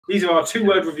These are our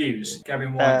 2-word reviews,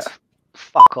 Gavin White.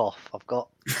 Fuck off, I've got.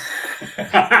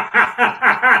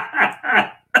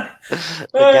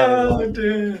 Oh,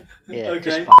 dear. Yeah, okay.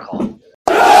 just fuck off.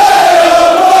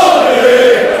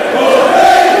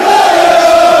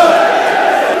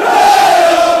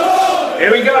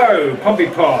 Here we go, Poppy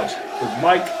Pod with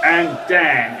Mike and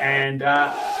Dan, and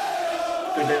a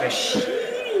bit of a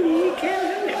shitty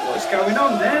weekend, isn't it? What's going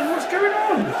on, Dan? What's going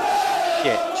on?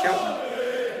 Shit.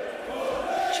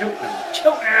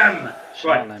 Cheltenham.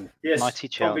 Right. Yes. Mighty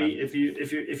Cheltenham. Probably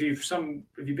if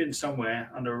you've been somewhere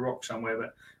under a rock somewhere,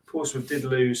 but Portsmouth did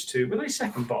lose to. Were they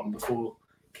second bottom before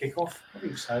kick-off? I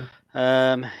think so.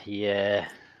 Yeah.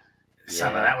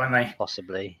 Something like that, weren't they?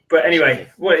 Possibly. But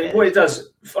anyway, what it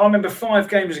does, I remember 5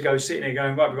 games ago sitting there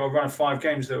going, right, we've got to run 5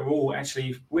 games that are all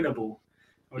actually winnable.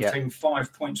 And we've taken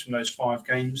 5 points from those 5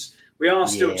 games. We are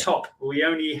still top, but we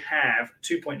only have a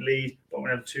 2-point lead, but we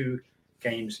have 2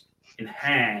 games in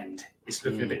hand. It's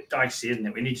looking a bit dicey, isn't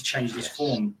it? We need to change this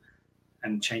form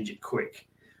and change it quick.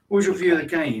 What was your view of the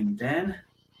game, Dan?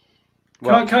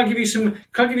 Can I give you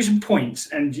some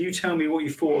points, and you tell me what you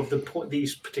thought of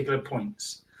these particular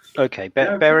points? Okay,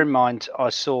 bear in mind, I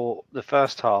saw the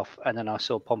first half, and then I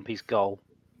saw Pompey's goal,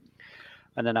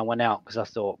 and then I went out because I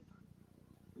thought,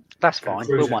 that's fine,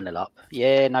 we're 1-0 up.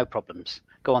 Yeah, no problems.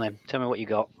 Go on then, tell me what you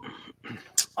got.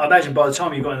 I imagine by the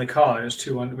time you got in the car, it was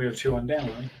 2-1. We were 2-1 down,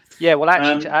 weren't we? Yeah, well,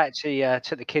 actually,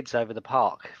 took the kids over the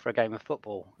park for a game of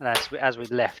football, and as we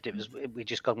left, we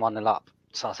just got 1-0 up.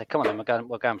 So I said, "Come on, then,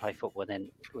 we'll go and play football." And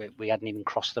then we hadn't even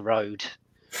crossed the road,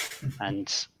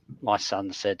 and my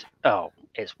son said, "Oh,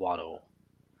 it's 1-1,"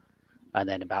 and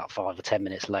then about 5 or 10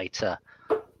 minutes later,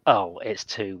 "Oh, it's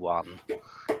 2-1."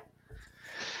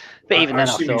 But even then,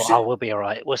 I thought, "Oh, we'll be all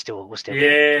right. We'll still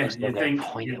get a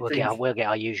point. We'll get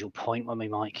our usual point when we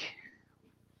Mike."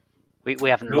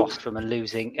 We haven't lost from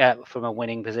a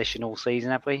winning position all season,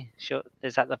 have we? Sure.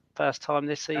 Is that the first time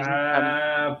this season?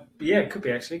 Yeah, it could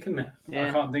be actually, couldn't it? Yeah.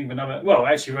 I can't think of another. Well,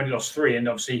 actually, we only lost 3, and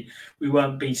obviously we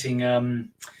weren't beating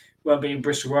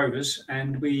Bristol Rovers,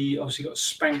 and we obviously got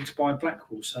spanked by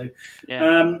Blackpool. So,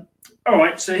 all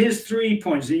right. So here's 3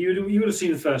 points. You would have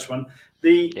seen the first one.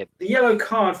 The yellow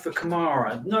card for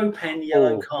Kamara. No pen,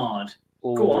 yellow card.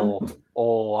 Go on.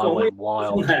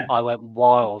 I went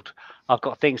wild. I've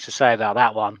got things to say about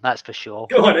that one, that's for sure.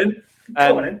 Go on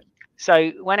in.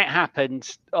 So when it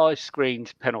happened, I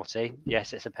screamed penalty.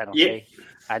 Yes, it's a penalty. Yeah.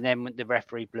 And then when the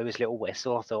referee blew his little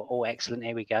whistle, I thought, oh, excellent,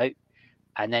 here we go.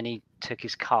 And then he took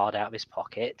his card out of his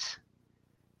pocket.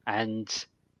 And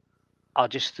I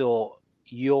just thought,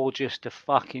 you're just a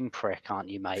fucking prick, aren't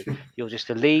you, mate? You're just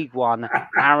a League One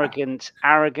arrogant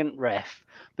ref.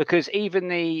 Because even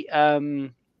the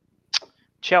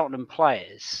Cheltenham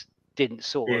players didn't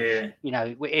sort of,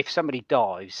 if somebody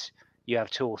dives, you have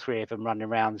 2 or 3 of them running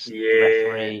around the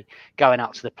referee, going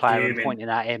up to the player and pointing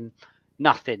at him.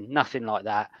 Nothing like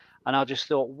that. And I just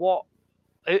thought,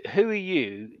 who are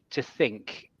you to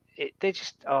think? They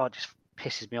just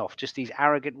pisses me off. Just these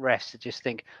arrogant refs that just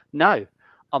think, no,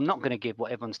 I'm not going to give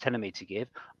what everyone's telling me to give.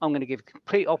 I'm going to give the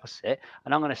complete opposite,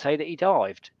 and I'm going to say that he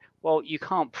dived. Well, you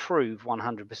can't prove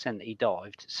 100% that he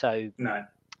dived, so no.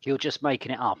 You're just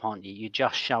making it up, aren't you? You're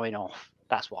just showing off.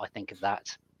 That's what I think of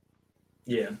that.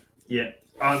 Yeah.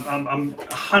 I'm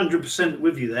 100%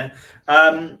 with you there.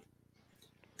 The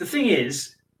thing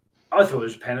is, I thought it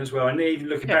was a pen as well, and even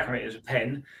looking back on it as a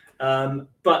pen.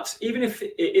 But even if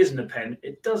it isn't a pen,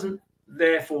 it doesn't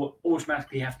therefore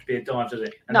automatically have to be a dive, does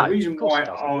it? And the reason why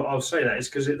I'll say that is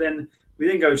because we then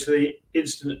go to the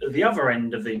incident at the other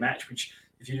end of the match, which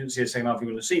if you didn't see the second half, you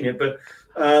would have seen it. But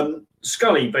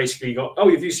Scully basically got. Oh,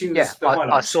 have you seen the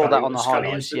highlights? I saw that on the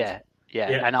highlights. Yeah.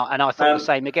 And I thought the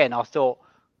same again. I thought,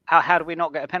 how do we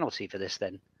not get a penalty for this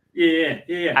then? Yeah.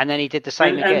 And then he did the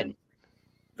same again.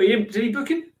 But did he book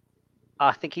him?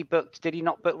 I think he booked. Did he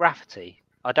not book Rafferty?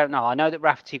 I don't know. I know that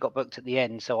Rafferty got booked at the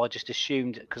end, so I just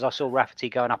assumed because I saw Rafferty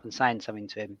going up and saying something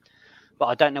to him. But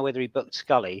I don't know whether he booked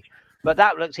Scully. But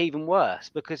that looked even worse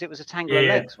because it was a tangle of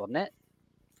legs, wasn't it?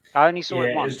 I only saw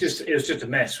it once. It was just a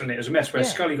mess, wasn't it? It was a mess where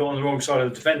Scully got on the wrong side of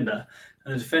the defender,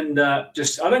 and the defender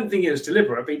I don't think it was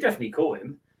deliberate, but he definitely caught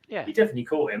him. Yeah, he definitely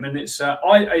caught him, and it's.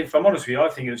 If I'm honest with you, I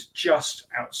think it was just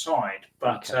outside,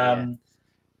 but to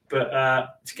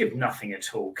give nothing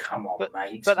at all. Come on,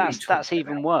 mate. But that's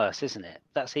even worse, isn't it?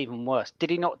 That's even worse. Did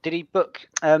he book?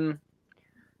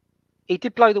 He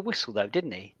did blow the whistle though,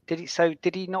 didn't he?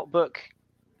 Did he not book?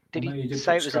 Did he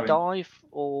say it was a dive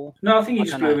or? No, I think he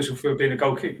just blew a whistle for being a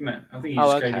goal kick, didn't it? I think he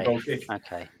just gave a goal kick.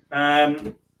 Okay.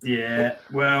 Yeah.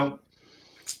 Well.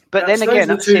 But then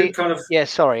again, I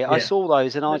saw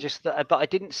those, and I just, but I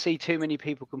didn't see too many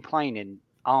people complaining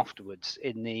afterwards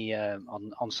in the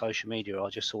on social media, I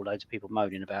just saw loads of people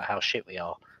moaning about how shit we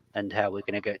are and how we're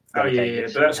going to get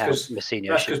relegated. But that's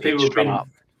because people have been up.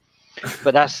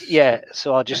 But that's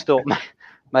So I just thought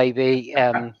maybe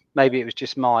it was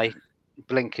just my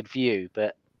blinkered view,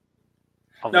 but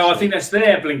no, I think that's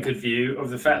their blinkered view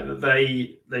of the fact that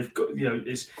they've got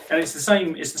it's the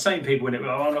same people in it.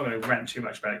 Well, I'm not going to rant too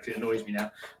much about it because it annoys me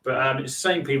now. But it's the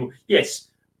same people. Yes,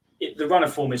 the run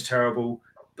of form is terrible,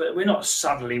 but we're not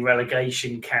suddenly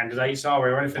relegation candidates, are we,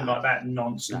 or anything like that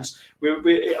nonsense. No.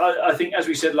 I think, as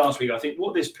we said last week, I think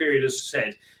what this period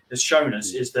has shown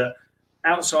us is that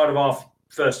outside of our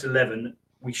first 11,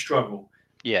 we struggle.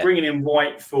 Yeah. Bringing in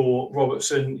White for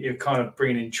Robertson, you're kind of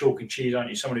bringing in chalk and cheese, aren't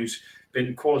you? Someone who's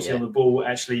been quality on the ball,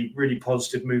 actually really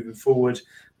positive moving forward,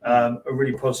 a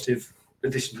really positive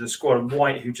addition to the squad. And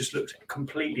White, who just looked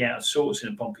completely out of sorts in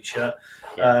a Pompey shirt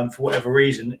for whatever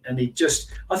reason. And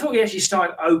I thought he actually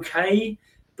started okay,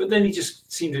 but then he just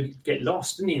seemed to get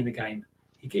lost, didn't he, in the game?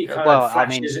 He kind of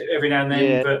flashes it every now and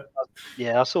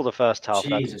then. I saw the first half.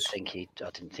 I didn't think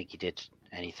he did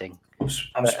anything.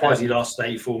 I'm surprised he lasted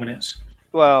 84 minutes.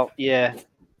 Well, yeah.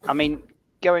 I mean,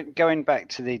 going back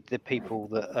to the people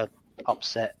that are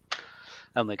upset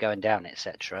and we're going down,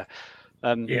 etc.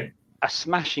 A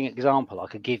smashing example I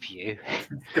could give you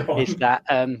is that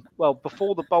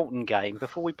before the Bolton game,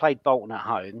 before we played Bolton at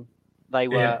home, they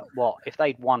were if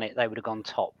they'd won it, they would have gone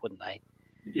top, wouldn't they?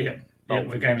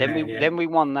 Then we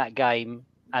won that game,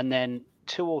 and then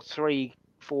 2 or 3,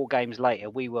 4 games later,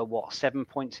 we were 7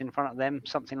 points in front of them,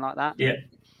 something like that. Yeah,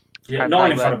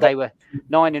 9 in front of them. They were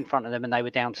 9 in front of them, and they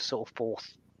were down to sort of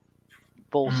fourth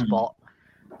spot.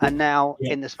 And now,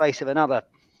 in the space of another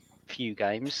few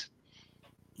games,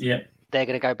 they're going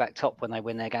to go back top when they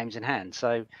win their games in hand.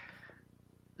 So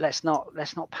let's not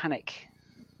panic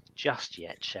just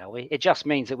yet, shall we? It just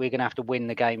means that we're going to have to win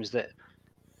the games that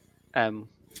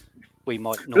we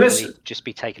might normally just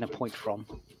be taking a point from.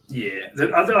 Yeah,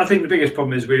 I think the biggest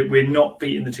problem is we're not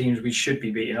beating the teams we should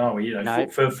be beating, are we? No.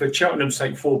 For Cheltenham to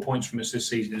take 4 points from us this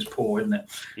season is poor, isn't it?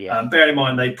 Yeah. Bear in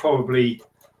mind they probably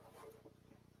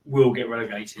will get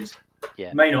relegated.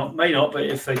 Yeah. May not, but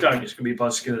if they don't, it's going to be by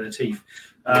the skin of their teeth.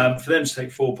 For them to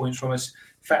take 4 points from us,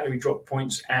 the fact that we dropped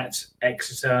points at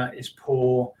Exeter is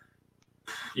poor.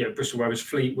 Bristol Rovers,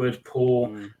 Fleetwood,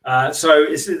 poor. So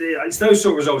it's those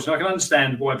sort of results. And I can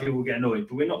understand why people get annoyed,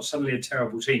 but we're not suddenly a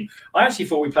terrible team. I actually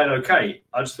thought we played okay.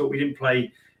 I just thought we didn't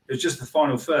play. It was just the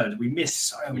final third. We missed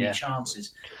so many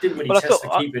chances. Didn't really test the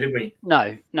keeper, did we?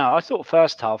 No. I thought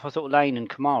first half, I thought Lane and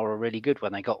Kamara were really good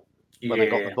when they got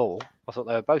the ball. I thought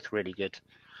they were both really good.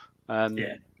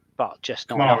 But just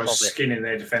not enough of it. Kamara was skinning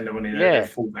their defender when he their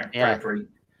fullback. But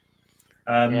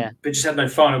just had no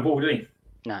final ball, did he?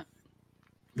 No.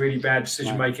 Really bad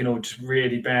decision making, or just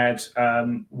really bad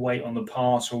weight on the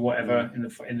pass, or whatever in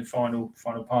the final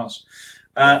pass.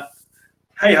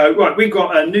 Hey ho! Right, we've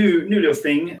got a new little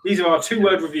thing. These are our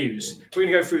 2-word reviews. We're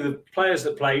going to go through the players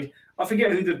that played. I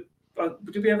forget who did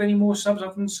we have any more subs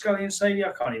other than Scully and Sadie?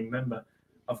 I can't even remember.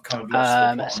 I've kind of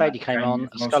lost. Sadie came on.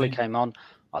 Scully came on.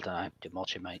 I don't know. Didn't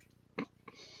watch it, mate.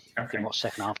 Okay. Didn't watch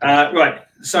second half. Right.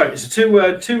 So it's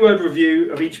a two-word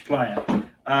review of each player.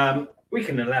 We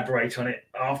can elaborate on it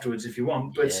afterwards if you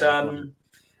want, but I'm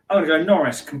going to go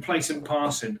Norris, complacent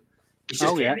passing. It's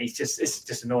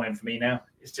just annoying for me now.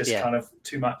 It's just kind of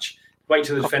too much. Wait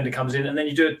till the defender comes in, and then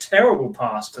you do a terrible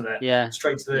pass to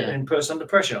straight to the and put us under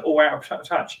pressure, or out of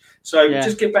touch. So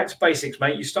just get back to basics,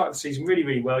 mate. You started the season really,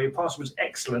 really well. Your passing was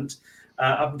excellent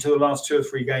up until the last 2 or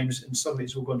 3 games, and suddenly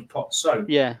it's all gone to pot. So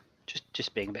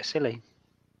just being a bit silly.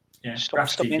 Yeah, stop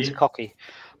being so cocky.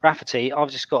 Rafferty,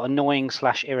 I've just got annoying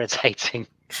 / irritating,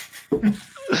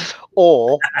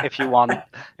 or if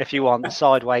you want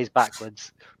sideways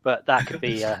backwards, but that could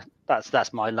be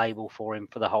that's my label for him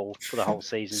for the whole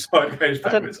season. Sideways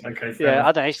backwards, okay.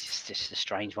 I don't know. It's just a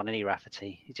strange one, isn't he,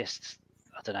 Rafferty? He just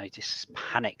just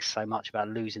panics so much about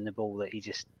losing the ball that he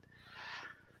just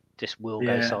will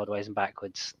go sideways and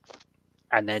backwards,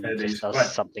 and then just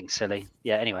does something silly.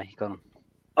 Yeah. Anyway, go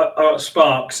on.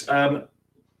 Sparks.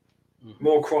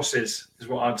 More crosses is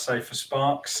what I'd say for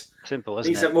Sparks. Simple, isn't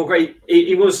it? He's had more great.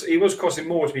 He was crossing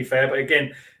more, to be fair. But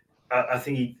again, I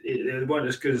think they weren't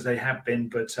as good as they have been.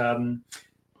 But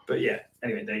yeah.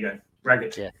 Anyway, there you go.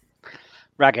 Raggett. Yeah.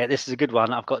 Raggett. This is a good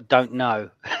one. I've got don't know.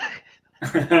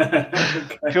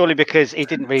 Purely because he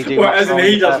didn't really do much wrong.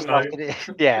 He doesn't know.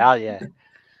 Yeah.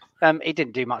 He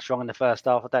didn't do much wrong in the first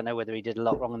half. I don't know whether he did a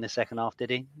lot wrong in the second half. Did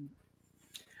he?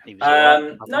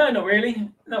 No, not really.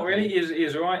 Not really. He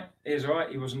was all right.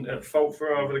 He wasn't at fault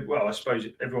for I suppose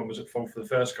everyone was at fault for the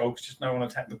first goal because just no one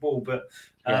attacked the ball. But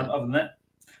other than that,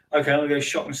 Okay, I'm going to go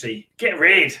shock and see. Get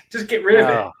rid. Just get rid of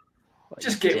it.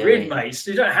 Just get rid, mate.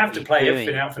 You don't have to play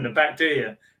everything out from the back, do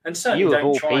you? And certainly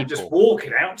don't try and just walk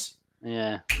it out.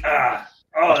 Yeah. I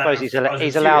suppose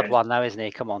he's allowed one, though, isn't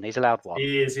he? Come on, he's allowed one.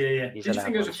 He is, yeah. Did you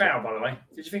think it was a foul, by the way?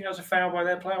 Did you think it was a foul by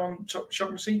their player on shock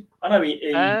and see? I know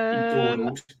he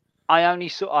dawdled. I only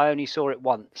saw it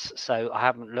once, so I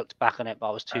haven't looked back on it, but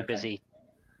I was too busy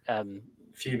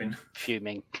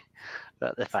fuming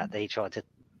at the fact that he tried to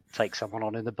take someone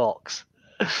on in the box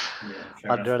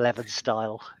under 11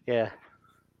 style. Yeah.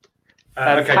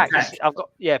 Okay, Pat,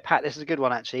 Pat, this is a good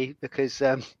one actually because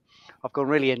I've gone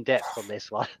really in depth on this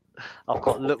one. I've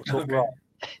got looked all right.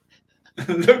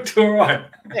 Looked all right.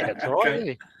 Yeah, looked all right.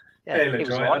 Okay. Yeah, he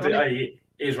looked all right.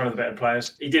 He's one of the better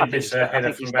players. He did miss a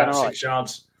header from about 6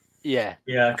 yards. Yeah.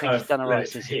 Yeah, kind of done all right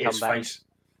since he come back. Face.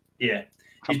 Yeah.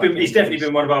 He's definitely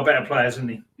been one of our better players,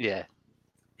 hasn't he? Yeah.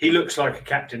 He looks like a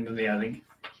captain, doesn't he, I think?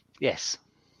 Yes.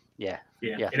 Yeah.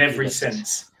 In every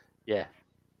sense. Yeah.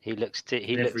 He looks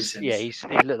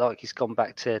like he's gone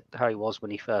back to how he was when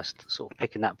he first sort of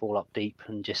picking that ball up deep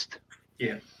and just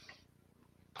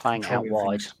playing out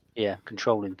wide. Yeah,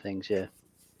 controlling things, yeah.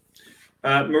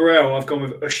 Morel, I've gone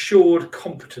with assured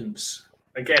competence.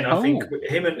 Again, I think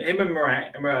him and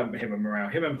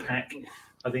Pack,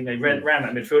 I think they ran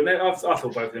that midfield. I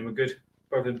thought both of them were good.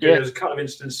 Both of them good. There was a couple of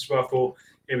instances where I thought,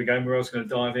 here we go, Morel's going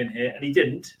to dive in here, and he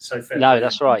didn't. So fair. No,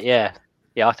 that's right. Yeah,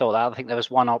 I thought that. I think there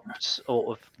was one up sort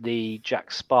of the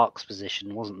Jack Sparks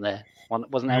position, wasn't there?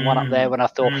 Wasn't there one up there when I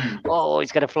thought,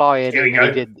 he's going to fly in? Here we go.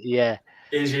 He did. Yeah.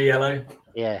 Here's your yellow.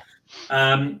 Yeah.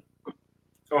 All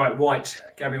right, White.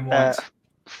 Gavin White.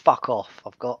 Fuck off.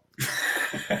 I've got.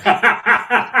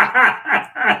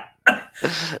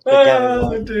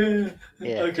 Dear.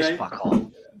 Yeah. Okay. Just fuck off.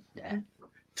 Yeah.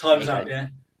 Time's up. Yeah.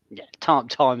 Yeah.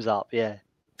 Time's up. Yeah.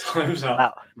 Time's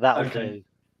up. That'll do.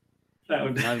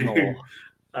 That'll do. No more.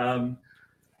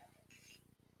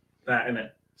 That,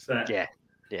 innit? So, yeah.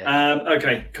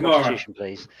 Okay, Kamara.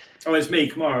 Please. Oh, it's me,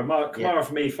 Kamara. Kamara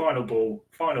for me, final ball.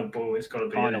 It's got to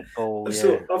be final ball. I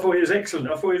thought he was excellent.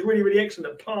 I thought he was really, really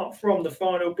excellent. Apart from the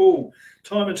final ball,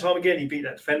 time and time again, he beat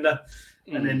that defender,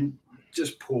 and then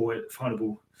just poor final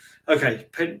ball. Okay,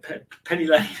 Penny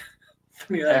Lane.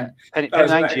 Penny Lane. Penny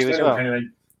Lane to you as well. Penny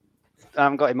Lane. I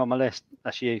haven't got him on my list.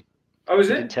 That's you. Oh, is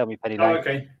it? You didn't tell me Penny Lane. Oh,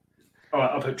 okay. All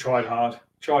right, I'll put tried hard.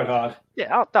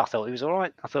 Yeah, I thought he was all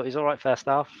right. I thought he was all right first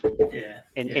half. Yeah.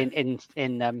 In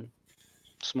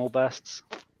small bursts.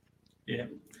 Yeah.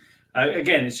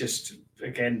 Again, it's just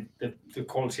the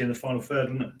quality in the final third,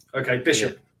 isn't it? Okay,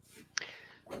 Bishop.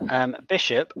 Yeah.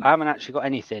 Bishop, I haven't actually got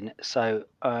anything. So,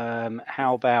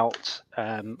 how about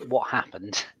what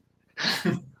happened?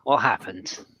 What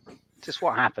happened? Just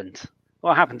what happened?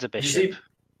 What happened to Bishop?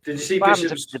 Did you see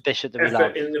Bishop's the Bishop that we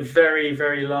love in the very,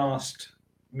 very last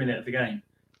minute of the game?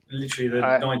 Literally the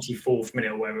 94th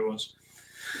minute or whatever it was.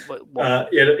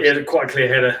 He had quite a clear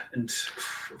header and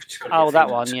that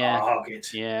one, yeah.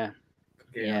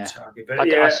 But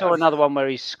I saw another one where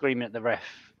he's screaming at the ref.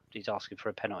 He's asking for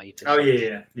a penalty.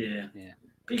 Yeah.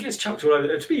 But he gets chucked all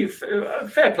over. To be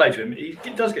fair play to him, he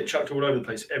does get chucked all over the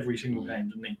place every single game,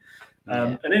 doesn't he?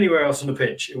 And anywhere else on the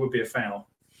pitch, it would be a foul.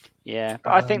 Yeah,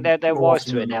 but I think they're wise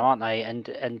to it now, aren't they?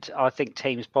 And I think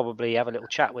teams probably have a little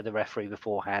chat with the referee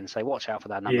beforehand, say watch out for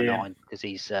that number 9 because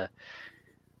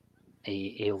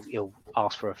he'll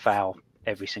ask for a foul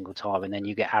every single time, and then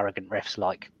you get arrogant refs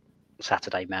like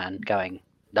Saturday Man going,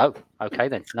 no, okay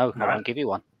then, no, I won't give you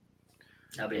one.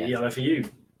 That'll be a yellow for you.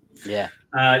 Yeah.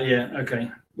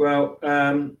 Okay. Well,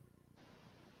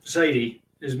 Sadie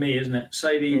is me, isn't it?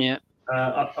 Sadie. Yeah.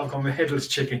 I've gone with headless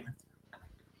chicken.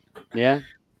 Yeah.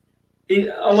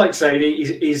 I like Sadie.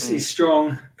 He's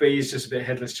strong, but he's just a bit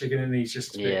headless chicken, and he's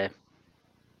just a bit...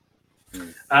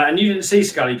 and you didn't see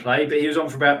Scully play, but he was on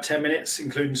for about 10 minutes,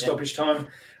 including stoppage time.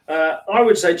 I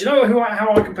would say, do you know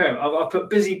how I compare him? I put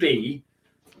Busy Bee,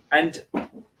 and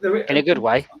in a good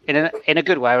way, in a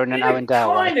good way, or in an Owen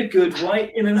Dale way. Kind of good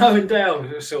way, in an Owen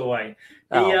Dale sort of way.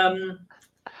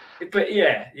 But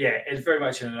it's very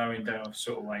much in an Owen Dale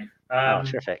sort of way.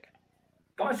 Terrific.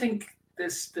 But I think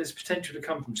there's potential to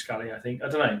come from Scully. I think. I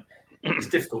don't know. It's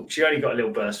difficult. She only got a little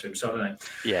burst to him, so I don't know.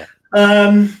 Yeah.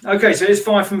 Okay, so it's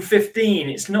 5 from 15.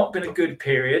 It's not been a good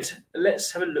period.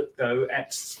 Let's have a look though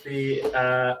at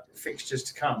the fixtures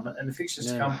to come, and the fixtures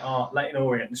to come are Leyton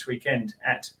Orient this weekend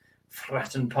at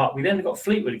Fratton Park. We then got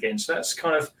Fleetwood again, so that's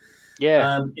kind of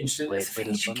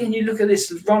interesting. Again, you look at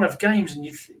this run of games, and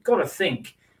you've got to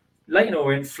think Leyton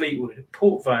Orient, Fleetwood,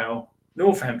 Port Vale,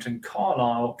 Northampton,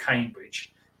 Carlisle,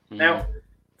 Cambridge. Now,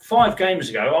 5 games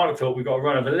ago, I thought we got a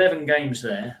run of 11 games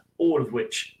there, all of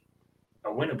which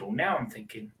are winnable. Now I'm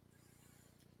thinking,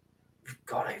 we've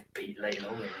got to beat Leighton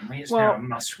Orient. I mean, it's Well, now a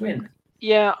must-win.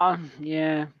 Yeah.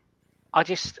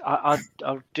 I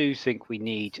do think we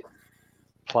need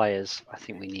players. I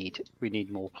think we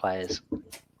need more players.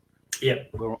 Yeah.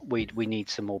 We need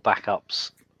some more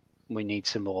backups. We need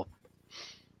some more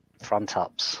front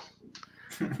ups.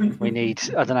 We need.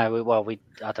 I don't know.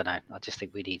 I don't know. I just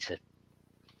think we need to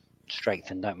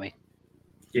strengthen, don't we?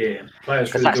 Yeah, players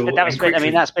for Because the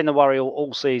door. that's been the worry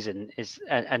all season.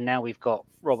 And now we've got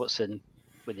Robertson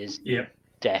with his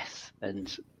death,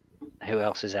 and who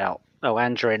else is out? Oh,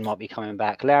 Andrin might be coming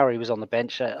back. Lowry was on the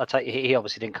bench. I take it he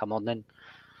obviously didn't come on then.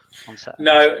 On Saturday.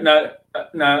 No.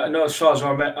 Not as far as I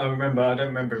remember. I don't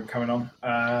remember him coming on.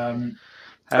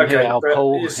 Okay, but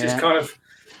it's kind of.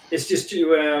 It's just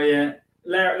yeah.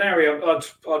 Larry, I'd want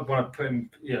to put him.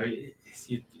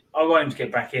 I want him to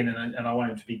get back in, and I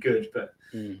want him to be good. But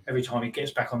every time he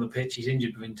gets back on the pitch, he's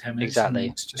injured within 10 minutes. Exactly.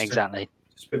 It's just exactly.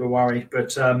 It's a bit of a worry,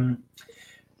 but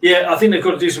yeah, I think they've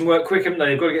got to do some work quick, haven't they?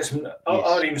 They've got to get some. Yes.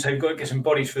 I'd even say they've got to get some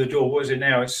bodies for the door. What is it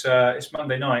now? It's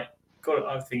Monday night.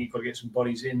 I think you've got to get some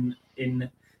bodies in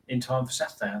time for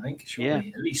Saturday. I think.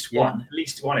 Surely. At least one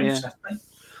in Saturday.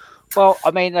 Well,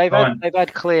 I mean, they've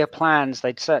had clear plans.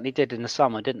 They certainly did in the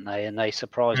summer, didn't they? And they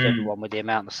surprised everyone with the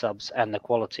amount of subs and the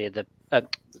quality of the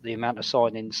amount of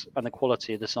signings and the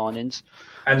quality of the signings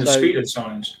and the speed of the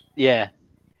signings. Yeah.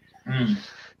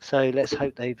 So let's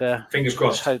hope they've. Fingers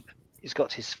crossed. Let's hope he's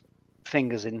got his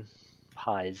fingers in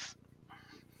pies.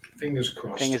 Fingers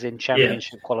crossed. Fingers in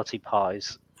championship quality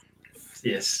pies.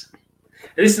 Yes.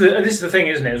 This is the thing,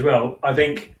 isn't it? As well, I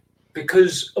think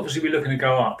because obviously we're looking to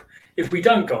go up. If we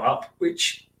don't go up,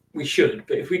 which we should,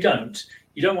 but if we don't,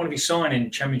 you don't want to be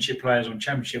signing championship players on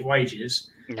championship wages,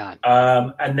 no,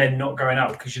 and then not going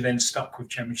up because you're then stuck with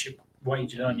championship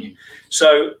wages, aren't you?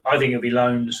 So I think it'll be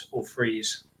loans or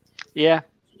frees. Yeah,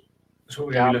 that's what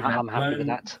we're going to be looking at. I'm happy with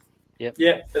that. Yep.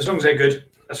 Yeah, as long as they're good,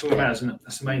 that's all that matters, isn't it?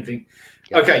 That's the main thing.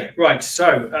 Yep. Okay, right.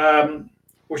 So,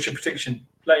 what's your prediction?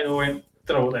 Leighton Orient,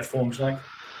 don't know what their form's like.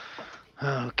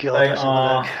 Oh God, they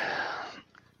are.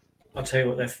 I'll tell you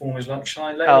what their form is like.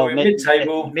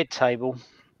 Mid-table. Mid-table.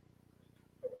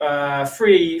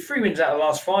 3 wins out of the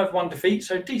last 5, 1 defeat,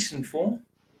 so decent form.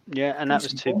 Yeah, and that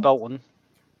was to Bolton.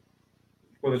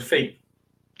 Well, the defeat.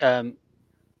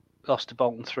 Lost to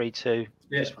Bolton 3-2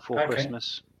 just before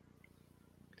Christmas.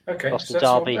 Okay, lost to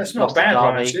Derby. That's not bad,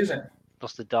 actually, is it?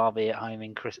 Lost to Derby at home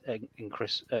in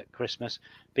Christmas.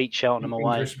 Beat Cheltenham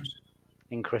away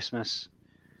in Christmas.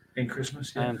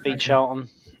 Yeah. Beat Cheltenham.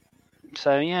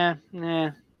 So yeah,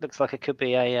 looks like it could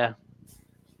be a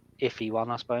iffy one,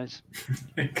 I suppose.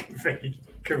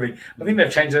 Could be. I think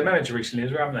they've changed their manager recently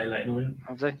as well, haven't they? Leighton?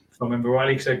 Have they? If I remember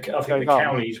rightly, so I think the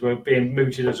Cowleys were being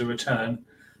mooted as a return.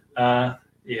 Joey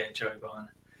Byrne.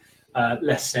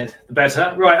 Less said, the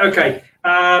better. Right, okay.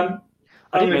 I'm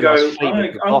going to go.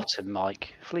 Fleetwood bottom,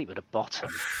 Mike. Fleetwood at bottom.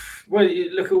 Well,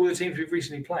 look at all the teams we've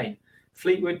recently played: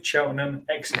 Fleetwood, Cheltenham,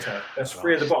 Exeter. That's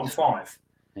 3 of the bottom 5.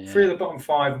 Yeah. 3 of the bottom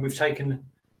 5, and we've taken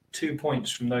 2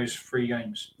 points from those 3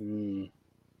 games.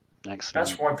 Excellent.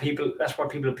 That's why people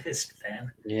are pissed,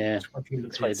 man. Yeah. That's why people are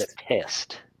pissed. They're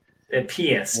pissed. They're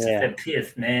pissed. Yeah. They're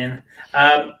pissed, man.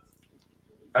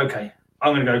 Okay.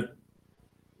 I'm going to go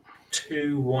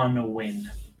 2-1 a win.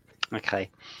 Okay.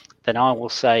 Then I will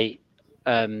say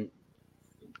 3-0.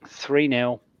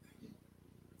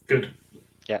 Good.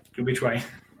 Yeah. Which way?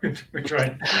 Which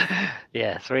way?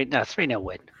 Yeah, 3-0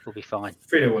 win. We'll be fine.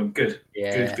 3-0 win. Good.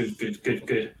 Yeah.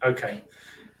 Good. Okay.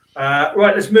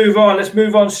 Right, let's move on. Let's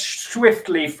move on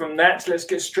swiftly from that. Let's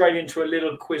get straight into a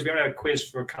little quiz. We haven't had a quiz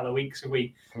for a couple of weeks, have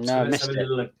we? No, let's have a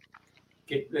little.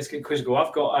 Let's get a quiz go.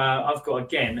 I've got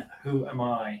again. Who am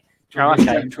I?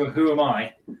 Okay. Who am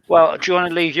I? Well, do you want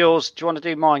to leave yours? Do you want to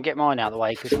do mine? Get mine out of the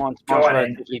way because mine's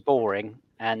relatively boring.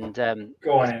 And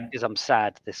because I'm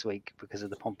sad this week because of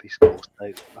the Pompey score,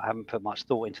 so I haven't put much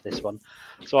thought into this one.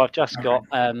 So I've just got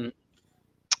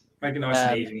make it nice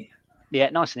and easy.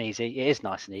 Yeah, nice and easy. It is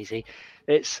nice and easy.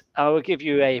 I will give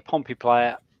you a Pompey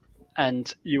player,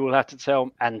 and you will have to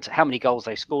tell and how many goals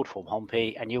they scored for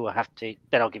Pompey, and you will have to.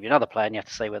 Then I'll give you another player, and you have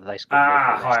to say whether they scored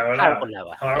higher or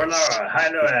lower.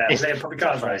 It's Pompey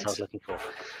cards, I was looking for.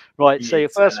 Right. So your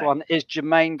first one is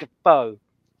Jermaine Defoe. Do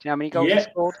you know how many goals he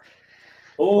scored?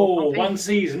 Oh, one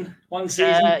season. And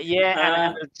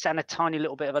a tiny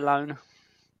little bit of a loan.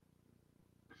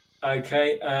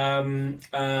 Okay.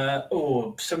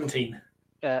 17.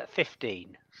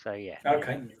 15. So, yeah.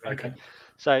 Okay.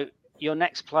 So, your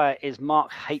next player is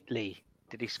Mark Haitley.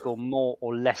 Did he score more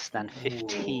or less than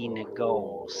 15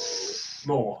 goals?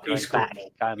 More. Going back.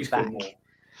 More.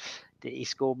 He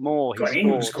scored more. Got an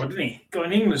England squad, didn't he? Got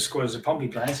an England squad as a Pompey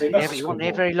player, so he must but he wasn't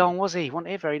here very long, was he? He wasn't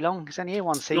here very long. He's only here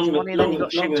one season. Then he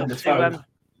got shipped off to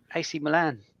AC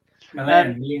Milan.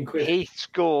 £1 million. He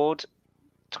scored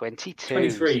 22.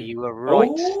 23. So you were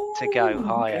right to go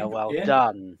higher. Well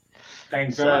done.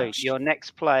 Thanks very much. Your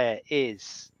next player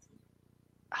is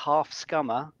half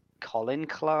scummer Colin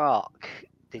Clark.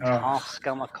 Did half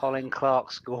scummer Colin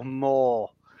Clark score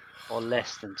more or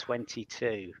less than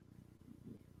 22?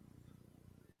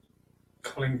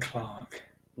 Colin Clark.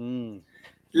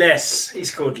 Less. He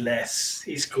scored less.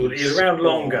 He was around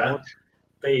longer,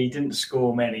 but he didn't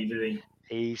score many, did he?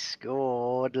 He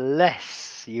scored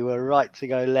less. You were right to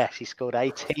go less. He scored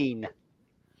 18.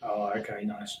 Oh, okay,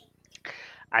 nice.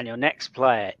 And your next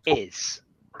player is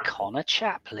Connor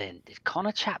Chaplin. Did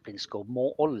Connor Chaplin score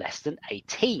more or less than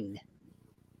 18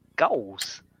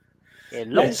 goals?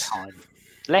 In a long time.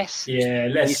 Less? Yeah,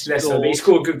 less. He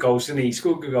scored good goals, didn't he? He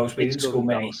scored good goals, but he didn't score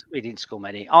many. He didn't score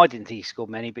many. I didn't think he scored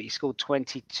many, but he scored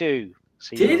 22.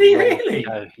 So did he really?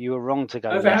 You were wrong to go.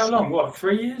 Over how long? What,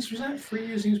 3 years? Was that 3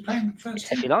 years he was playing first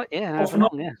team? If you like, yeah.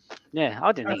 Yeah,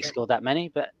 I didn't think he scored that many,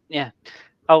 but yeah.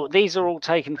 Oh, these are all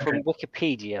taken from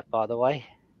Wikipedia, by the way.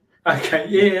 Okay,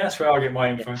 yeah, that's where I get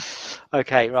my info.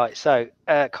 Okay, right. So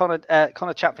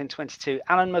Connor Chaplin, 22.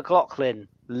 Alan McLaughlin,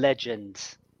 legend.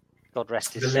 God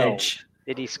rest his soul. Ledge.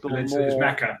 Did he score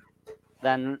more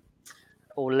than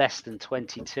or less than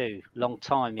 22? Long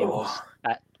time he was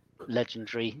at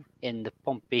legendary in the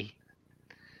Pompey.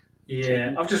 Yeah,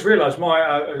 team. I've just realised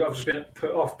I've just been put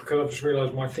off because I've just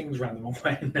realised my thing's ran the wrong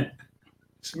way.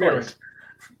 It's mirrored.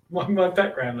 My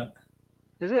background.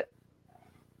 Is it?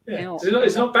 Yeah.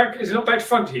 It's not back. Is it not back to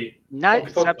front to you? No,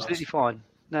 it's absolutely fine.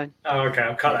 No. Oh, okay.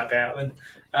 I'll cut that bit out then.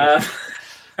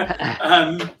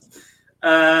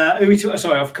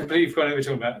 Sorry, I've completely forgotten who we're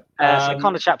talking about. So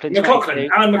Connor Chaplin,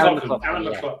 Alan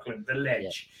McLaughlin, the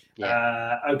ledge.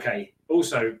 Yeah. Okay.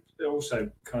 Also,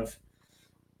 kind of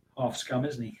half scum,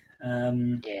 isn't he?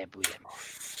 Yeah, but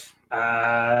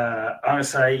I'm gonna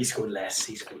say he scored less.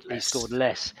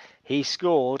 He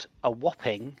scored a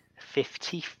whopping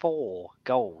 54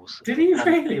 goals. Did he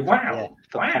really? Wow!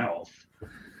 Wow!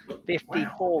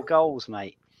 54 goals,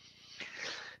 mate.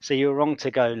 So you were wrong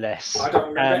to go less. I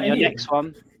don't remember your next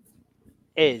one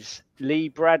is Lee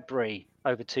Bradbury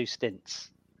over 2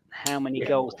 stints. How many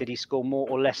goals did he score more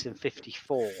or less than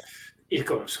 54? He's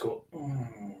got to score.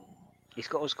 He's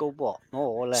got to score what? More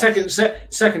or less?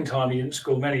 Second time he didn't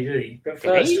score many, did he? But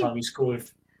first time he scored.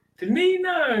 Didn't he?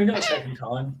 No, not second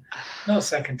time. Not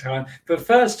second time. But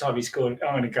first time he scored,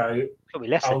 I'm going to go. Probably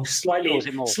less. Oh, slightly less.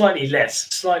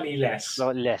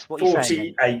 What are you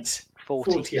saying?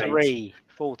 48.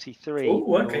 43.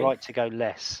 Ooh, okay. You're right to go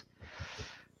less.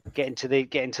 Getting to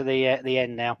the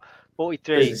end now.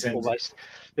 43 almost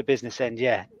the business end.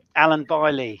 Yeah. Alan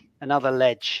Bailey, another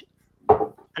ledge.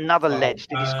 Ledge.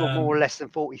 Did he score more or less than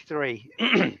 43?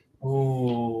 He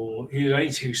was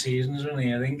only 2 seasons, wasn't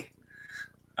he? I think.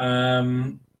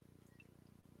 And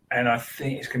I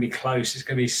think it's going to be close. It's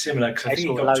going to be similar because I think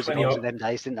he got loads of goals in them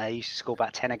days, didn't they? He used to score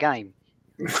about 10 a game.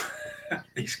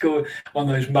 He scored on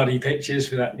those muddy pitches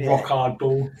with that rock hard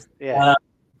ball. Yeah.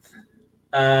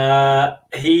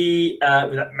 He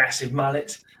with that massive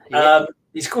mullet. Yeah.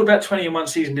 He scored about 20 in one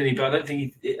season, didn't he? But I don't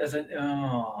think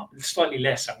slightly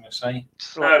less. I'm going to say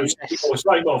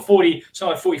slightly more. 40.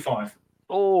 Sorry, 45.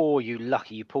 Oh, you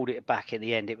lucky! You pulled it back at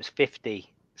the end. It was 50.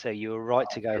 So you were right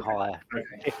to go higher.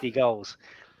 Okay. 50 goals.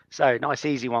 So nice,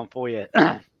 easy one for you.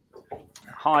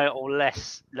 Higher or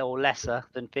lesser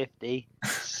than 50.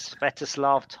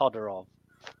 Svetoslav Todorov.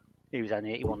 He wasn't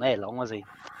there long, was he?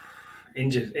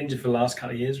 Injured for the last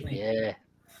couple of years, wasn't he? Yeah.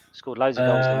 Scored loads of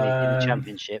goals in the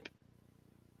championship.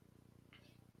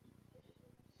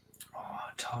 Oh,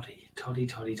 Toddy, less.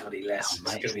 Oh, mate, it's going to be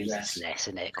less. It's less,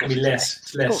 isn't it? It's going to be less.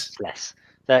 It's less. Of course it's less.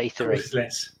 33. Of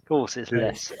course it's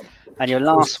less. And your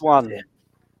last one.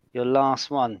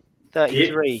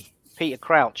 33. Yep. Peter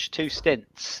Crouch, 2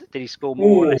 stints. Did he score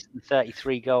more or less than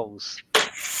 33 goals?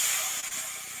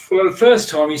 Well, the first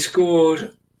time he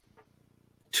scored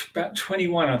about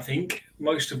 21, I think,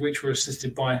 most of which were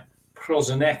assisted by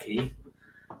Prozanecki.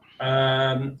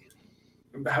 How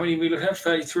many were we looking at?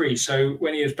 33. So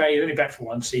when he was back, he was only back for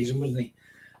 1 season, wasn't he?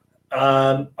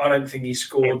 I don't think he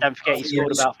scored. Yeah, don't forget, he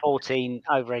scored about 14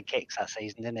 overhead kicks that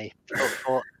season, didn't he?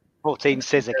 14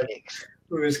 scissor kicks.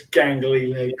 With his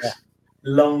gangly legs. Yeah.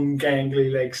 Long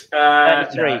gangly legs.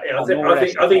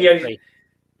 33.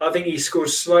 I think he scored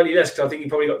slightly less because I think he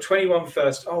probably got 21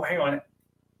 first. Oh, hang on.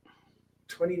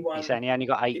 21. You're saying he only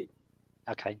got 8?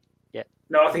 Okay. Yeah.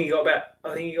 No, I think he got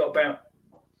about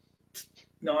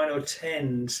 9 or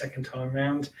 10 second time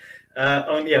round.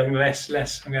 I'm going less.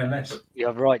 I'm going less. You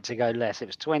have right to go less. It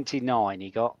was 29 he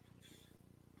got.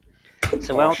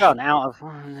 So well done. Out of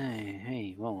 1, 2,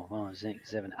 3, 4, 5,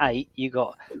 6, 7, 8, you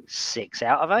got 6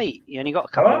 out of 8. You only got a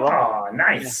couple wrong. Oh,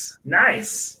 nice.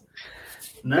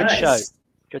 Good show.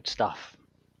 Good stuff.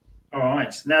 All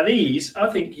right. Now these, I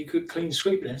think you could clean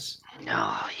sweep this.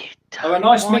 No, you don't. I've got a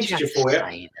nice mixture for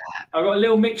you. I've got a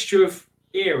little mixture of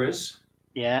eras.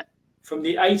 Yeah. From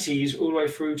the 80s all the way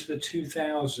through to the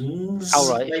 2000s. Oh,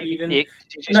 right. Even the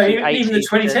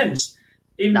 2010s.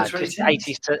 Even the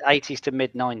 2010s. 80s to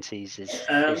mid 90s is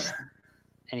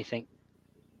anything.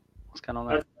 What's going on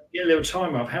there? Get a little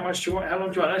timer up. How much do you want? How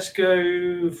long do you want? Let's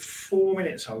go 4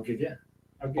 minutes. I'll give you.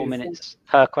 4 minutes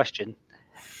per question.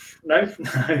 No.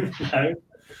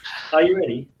 Are you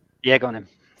ready? Yeah, go on then.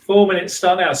 4 minutes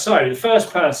start now. So the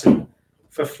first person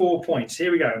for 4 points.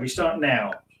 Here we go. We start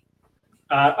now.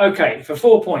 Okay, for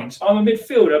 4 points. I'm a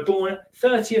midfielder born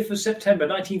 30th of September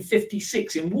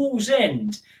 1956 in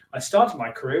Wallsend. I started my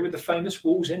career with the famous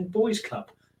Wallsend Boys Club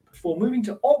before moving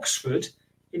to Oxford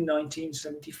in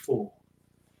 1974.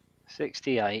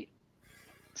 68.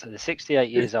 So they're 68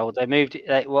 years old. They moved.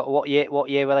 What year? What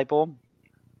year were they born?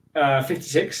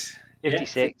 56.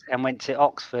 56, and went to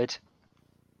Oxford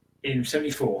in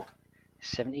 74.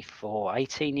 74.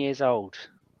 18 years old,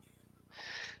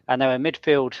 and they were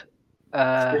midfield.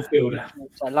 Midfielder.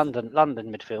 London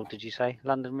midfield. Did you say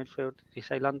London midfield? Did you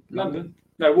say London? London.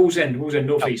 No, Wallsend,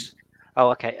 North East. Oh,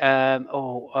 okay.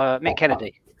 Mick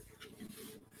Kennedy.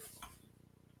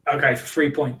 Okay, for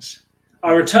 3 points.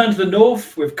 I returned to the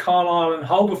north with Carlisle and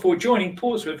Hull before joining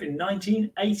Portsmouth in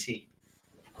 1980.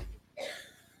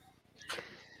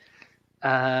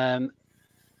 Mick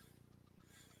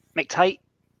Tate.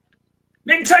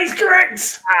 Mick Tate's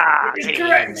correct. It's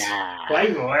correct.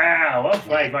 Wow, well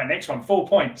played. Right, next one, 4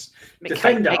 points.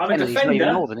 Defender. I'm a defender. Not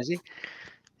even Northern, is he?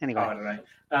 Anyway, I don't know.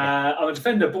 I'm a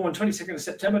defender born 22nd of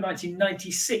September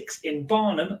 1996 in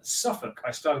Barnham, Suffolk. I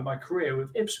started my career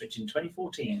with Ipswich in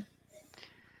 2014.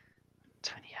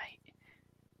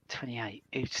 28.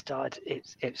 Who started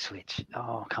Ipswich?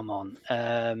 Oh, come on.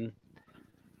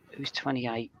 Who's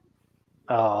 28?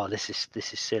 Oh, this is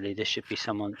silly. This should be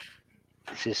someone.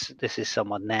 This is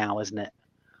someone now, isn't it?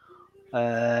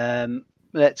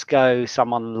 Let's go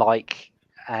someone like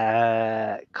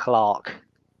Clark.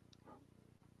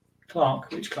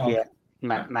 Clark? Which Clark? Yeah,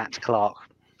 Matt Clark.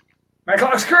 Matt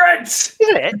Clark's correct! Is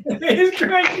it? It is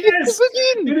correct, yes!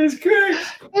 It is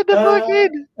correct! Get the fuck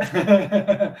in!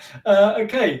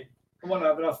 Okay. I want to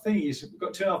have enough thingies. We've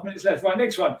got 2.5 minutes left. Right,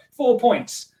 next one. 4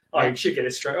 points. I should get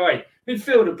it straight away.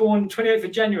 Midfielder born 28th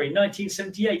of January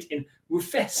 1978 in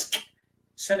Rufisque,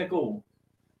 Senegal.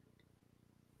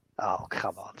 Oh,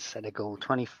 come on. Senegal,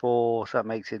 24. So that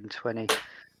makes it 20,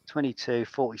 22,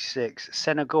 46.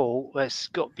 Senegal, well, it's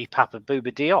got to be Papa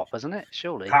Bouba Diop, hasn't it?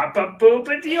 Surely. Papa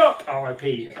Bouba Diop.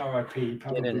 R.I.P. Papa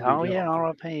Bouba Diop. Yeah,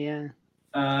 R.I.P. Yeah.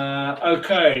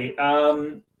 Okay.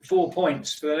 4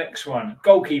 points for the next one.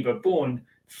 Goalkeeper born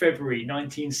February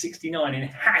 1969 in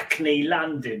Hackney,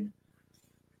 London.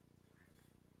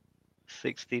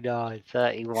 69,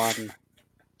 31,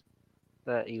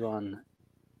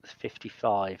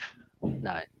 55.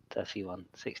 No, 31,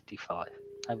 65.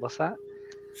 Oh, what's that?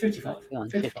 55.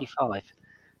 55.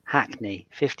 Hackney,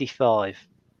 55.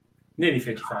 Nearly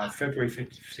 55. February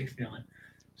 69.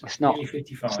 It's not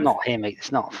 55. It's not him.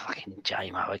 It's not fucking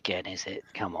JMO again, is it?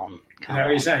 Come on. How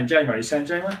are you saying JMO? You saying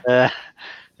JMO?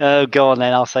 Go on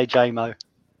then. I'll say JMO.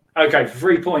 Okay, for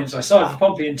 3 points. I started for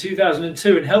Pompey in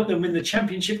 2002 and helped them win the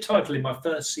championship title in my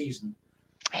first season.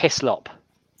 Hislop.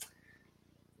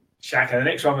 Shaka. The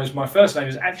next one was my first name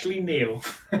is actually Neil.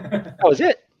 Oh, is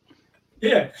it?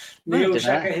 Yeah, Neil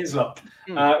Shaka Hislop.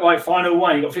 Right, final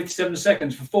one. You got 57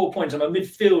 seconds for 4 points. I'm a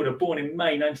midfielder born in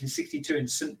May 1962 in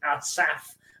St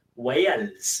Asaph,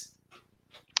 Wales.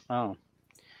 Oh,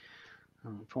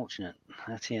 unfortunate.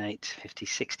 38, 50,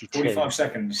 62. 45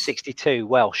 seconds. 62,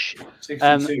 Welsh.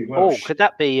 62, Welsh. Oh, could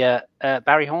that be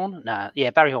Barry Horn? No,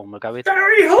 yeah, Barry Horn we'll go with.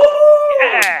 Barry Horn!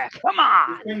 Yeah, come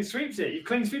on. You clean sweeped it. You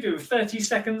clean sweeped it with 30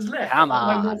 seconds left. Come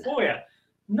on. No more for you.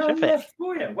 No left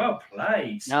for you. Well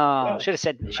played. No, should have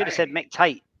said Mick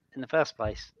Tate in the first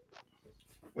place.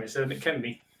 Well, instead of Mick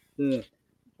Kennedy. Mm.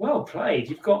 Well played.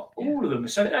 You've got all of them.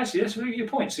 So actually, let's look at your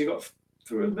points. So you got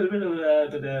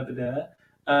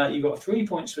you got 3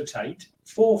 points for Tate,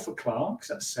 4 for Clark,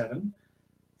 so that's 7.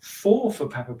 4 for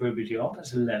Papa Bouba Diop,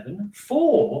 that's 11.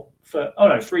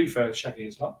 3 for Shaka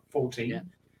Hislop, 14. Yeah.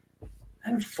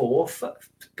 And 4 for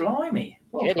Blimey.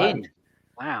 Well Get played. In.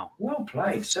 Wow. Well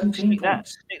played. 17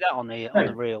 points. Stick that on the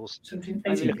reels. 17,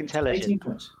 18 points. 18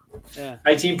 points. Yeah.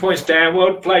 18 points down.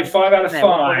 Well played. 5 out of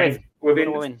 5. within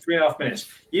 3.5 minutes.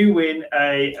 You win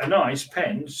a nice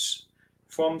pens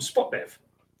from SpotBev.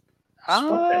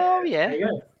 Oh, yeah. There you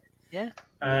go. Yeah.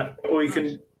 Or you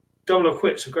can double or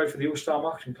quit, so go for the All-Star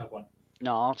Marketing Club one.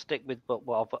 No, I'll stick with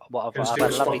what I've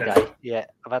had a lovely day. Yeah,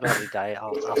 I've had a lovely day.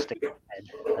 I'll stick with pen.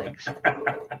 Thanks.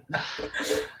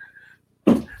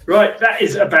 Right, that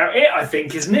is about it, I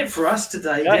think, isn't it, for us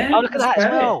today? Oh, look at that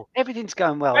as well. Everything's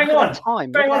going well. Bang on.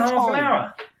 Time. Bang on half an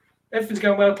hour. Everything's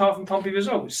going well apart from Pompey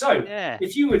results. So,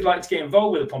 if you would like to get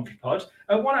involved with the Pompey Pod,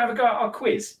 why not have a go at our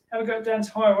quiz? Have a go down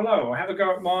to higher or lower, or have a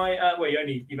go at my.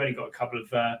 You've only got a couple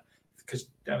of because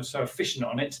I was so efficient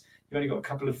on it. You've only got a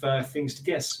couple of things to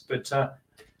guess, but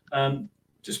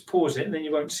just pause it, and then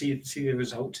you won't see the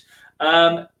result.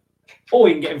 Or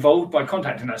you can get involved by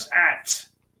contacting us at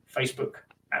Facebook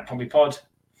at Pompey Pod,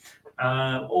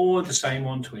 or the same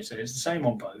on Twitter. It's the same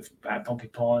on both at Pompey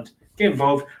Pod. Get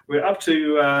involved. We're up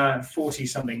to 40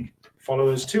 something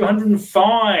followers,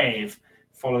 205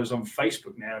 followers on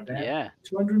Facebook now. Dan. Yeah,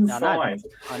 205.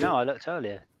 I know. I looked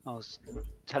earlier. I was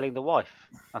telling the wife.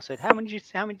 I said, "How many do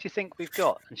you think we've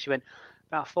got?" And she went,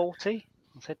 "About 40."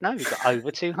 I said, "No, we've got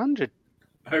over 200."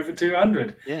 Over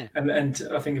 200. Yeah. And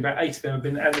I think about 8 of them have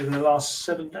been added in the last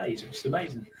 7 days, which is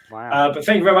amazing. Wow. But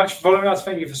thank you very much for following us.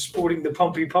 Thank you for supporting the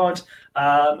Pompey Pod.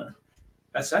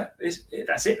 That's it.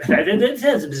 That's it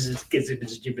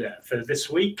for this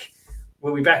week.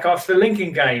 We'll be back after the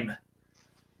Lincoln game.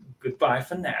 Goodbye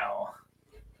for now.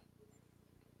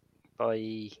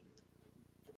 Bye.